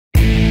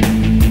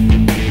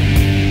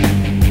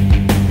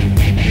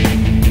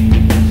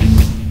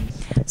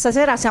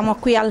Stasera siamo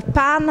qui al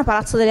PAN,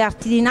 Palazzo delle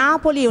Arti di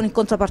Napoli, un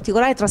incontro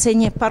particolare tra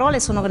segni e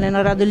parole. Sono con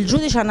Eleonora del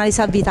Giudice e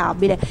Annalisa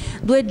Avitabile,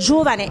 due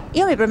giovani,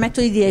 io mi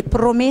permetto di dire,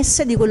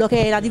 promesse di quello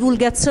che è la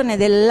divulgazione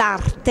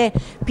dell'arte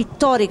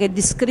pittorica e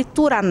di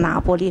scrittura a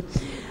Napoli.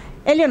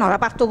 Eleonora,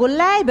 parto con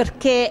lei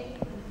perché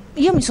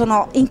io mi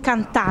sono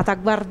incantata a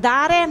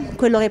guardare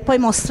quello che poi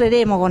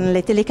mostreremo con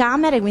le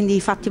telecamere,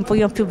 quindi fatti un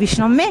pochino più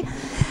vicino a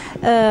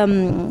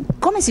me.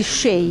 Come si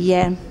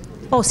sceglie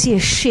o si è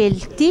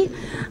scelti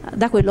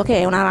da quello che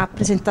è una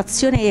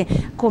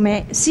rappresentazione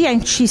come sia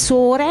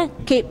incisore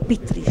che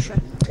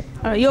pittrice?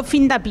 Io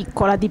fin da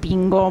piccola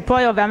dipingo,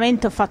 poi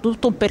ovviamente ho fatto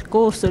tutto un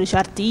percorso liceo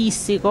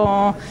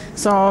artistico,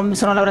 mi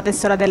sono laureata in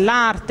storia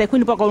dell'arte,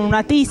 quindi poi con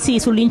una tesi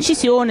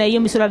sull'incisione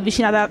io mi sono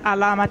avvicinata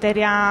alla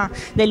materia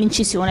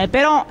dell'incisione,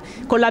 però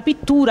con la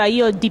pittura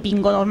io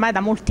dipingo ormai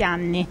da molti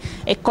anni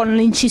e con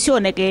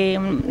l'incisione che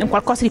è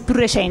qualcosa di più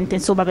recente,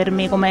 insomma, per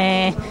me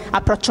come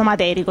approccio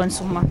materico,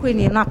 insomma.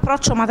 Quindi un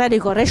approccio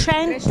materico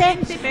recente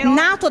però,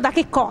 nato da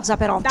che cosa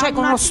però? Cioè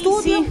con uno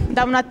studio?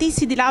 Da una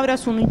tesi di laurea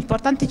su un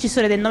importante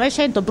incisore del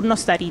Novecento, Bruno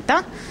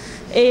Starita,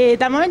 e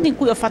dal momento in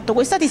cui ho fatto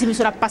questa tesi mi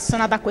sono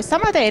appassionata a questa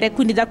materia e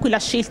quindi da qui la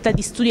scelta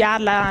di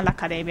studiarla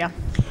all'Accademia.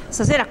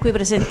 Stasera qui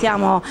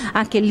presentiamo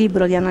anche il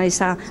libro di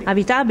Annalisa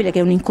Avitabile, che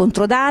è un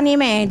incontro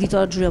d'anime, edito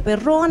da Giulio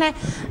Perrone.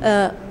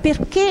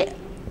 Perché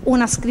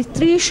una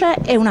scrittrice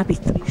e una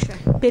pittrice?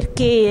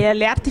 Perché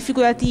le arti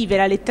figurative e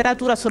la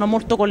letteratura sono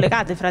molto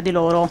collegate fra di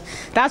loro.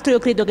 Tra l'altro io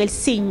credo che il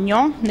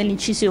segno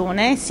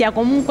nell'incisione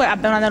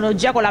abbia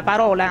un'analogia con la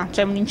parola,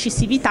 cioè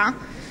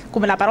un'incisività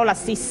come la parola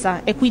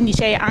stessa, e quindi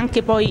c'è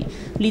anche poi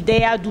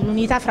l'idea di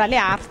un'unità fra le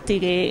arti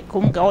che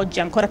comunque oggi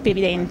è ancora più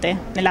evidente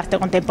nell'arte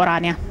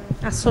contemporanea.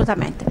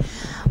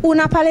 Assolutamente.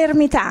 Una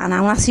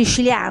palermitana, una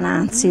siciliana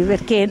anzi,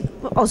 perché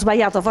ho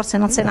sbagliato, forse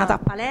non sei nata a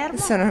Palermo?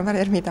 Sono una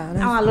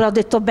palermitana. No, allora ho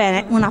detto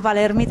bene, una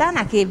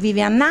palermitana che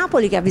vive a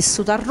Napoli, che ha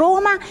vissuto a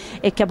Roma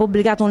e che ha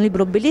pubblicato un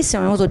libro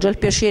bellissimo, mi ha avuto già il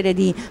piacere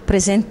di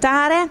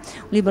presentare,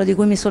 un libro di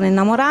cui mi sono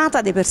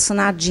innamorata, dei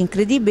personaggi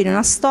incredibili,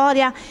 una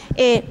storia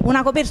e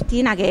una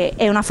copertina che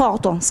è una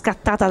foto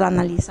scattata da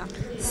Annalisa.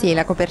 Sì,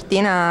 la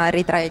copertina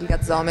ritrae il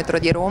gazzometro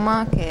di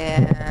Roma,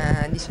 che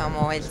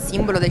diciamo, è il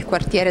simbolo del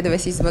quartiere dove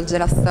si svolge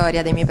la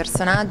storia dei miei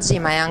personaggi,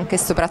 ma è anche e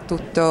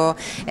soprattutto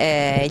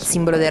il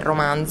simbolo del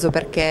romanzo,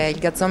 perché il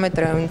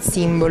gazzometro è un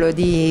simbolo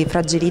di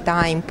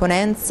fragilità e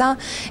imponenza,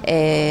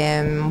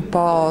 e un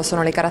po'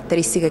 sono le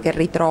caratteristiche che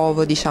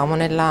ritrovo, diciamo,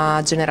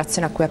 nella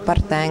generazione a cui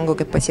appartengo,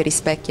 che poi si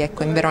rispecchia,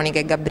 ecco, in Veronica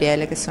e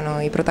Gabriele, che sono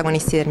i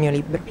protagonisti del mio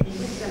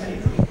libro.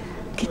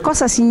 Che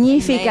cosa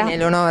significa? Me e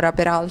Eleonora,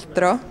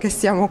 peraltro, che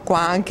siamo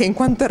qua anche in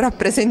quanto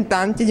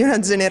rappresentanti di una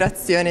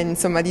generazione,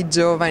 insomma, di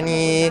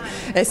giovani,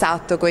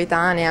 esatto,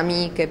 coetanee,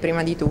 amiche,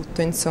 prima di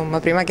tutto, insomma,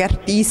 prima che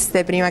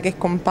artiste, prima che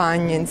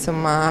compagne,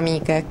 insomma,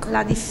 amiche. Ecco.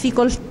 La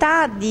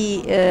difficoltà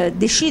di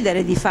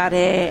decidere di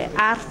fare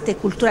arte e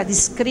cultura, di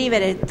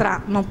scrivere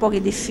tra non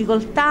poche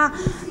difficoltà,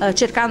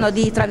 cercando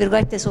di, tra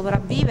virgolette,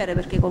 sopravvivere,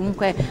 perché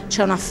comunque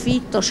c'è un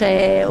affitto,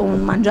 c'è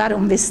un mangiare,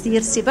 un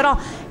vestirsi, però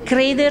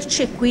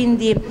crederci e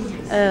quindi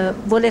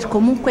voler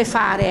comunque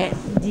fare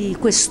di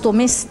questo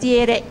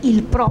mestiere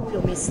il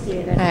proprio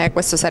mestiere.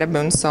 Questo sarebbe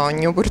un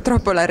sogno,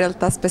 purtroppo la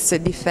realtà spesso è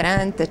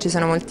differente, ci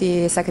sono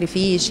molti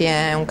sacrifici,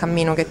 è un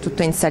cammino che è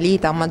tutto in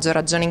salita, a maggior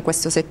ragione in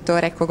questo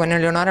settore. Ecco, con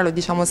Eleonora lo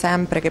diciamo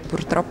sempre che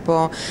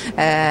purtroppo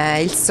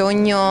il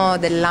sogno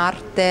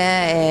dell'arte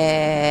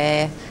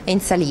è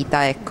in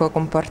salita, ecco,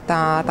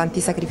 comporta tanti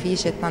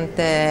sacrifici e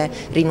tante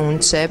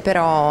rinunce,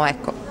 però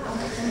ecco,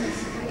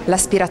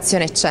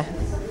 l'aspirazione c'è.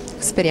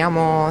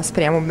 Speriamo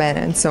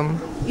bene, insomma.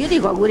 Io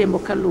dico auguri e in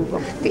bocca al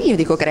lupo. Io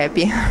dico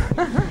crepi.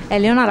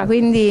 Eleonora,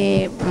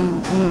 quindi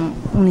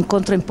un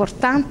incontro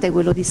importante,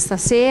 quello di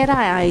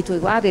stasera, i tuoi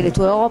quadri, le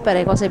tue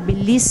opere, cose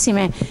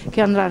bellissime che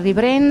andrò a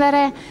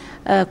riprendere.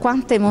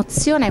 Quanta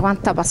emozione,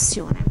 quanta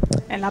passione.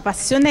 La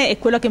passione è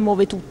quello che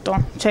muove tutto,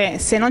 cioè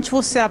se non ci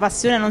fosse la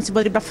passione non si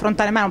potrebbe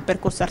affrontare mai un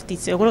percorso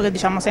artistico, quello che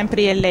diciamo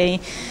sempre io e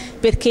lei,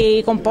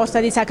 perché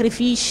comporta dei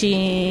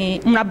sacrifici,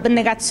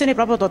 un'abnegazione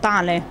proprio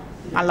totale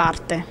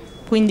all'arte.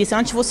 Quindi se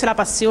non ci fosse la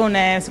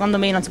passione, secondo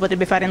me non si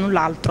potrebbe fare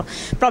null'altro,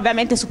 però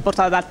ovviamente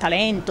supportata dal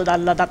talento, da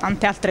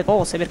tante altre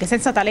cose, perché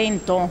senza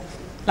talento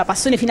la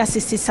passione fino a se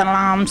stessa non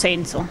ha un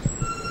senso.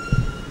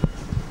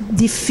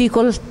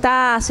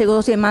 Difficoltà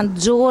secondo te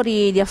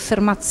maggiori di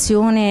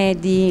affermazione,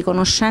 di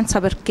conoscenza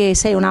perché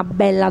sei una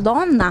bella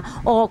donna,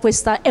 o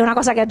questa è una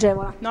cosa che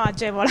agevola? No,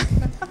 agevola.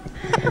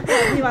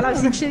 Viva la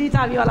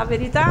sincerità, viva la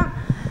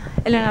verità.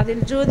 Eleonora del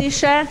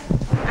Giudice,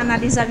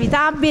 Annalisa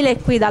Avitabile,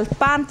 qui dal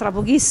PAN, tra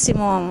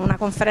pochissimo una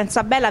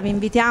conferenza bella, vi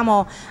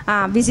invitiamo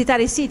a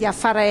visitare i siti, a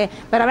fare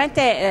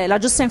veramente la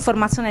giusta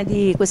informazione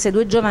di queste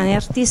due giovani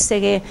artiste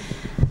che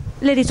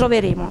le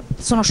ritroveremo,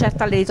 sono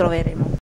certa le ritroveremo.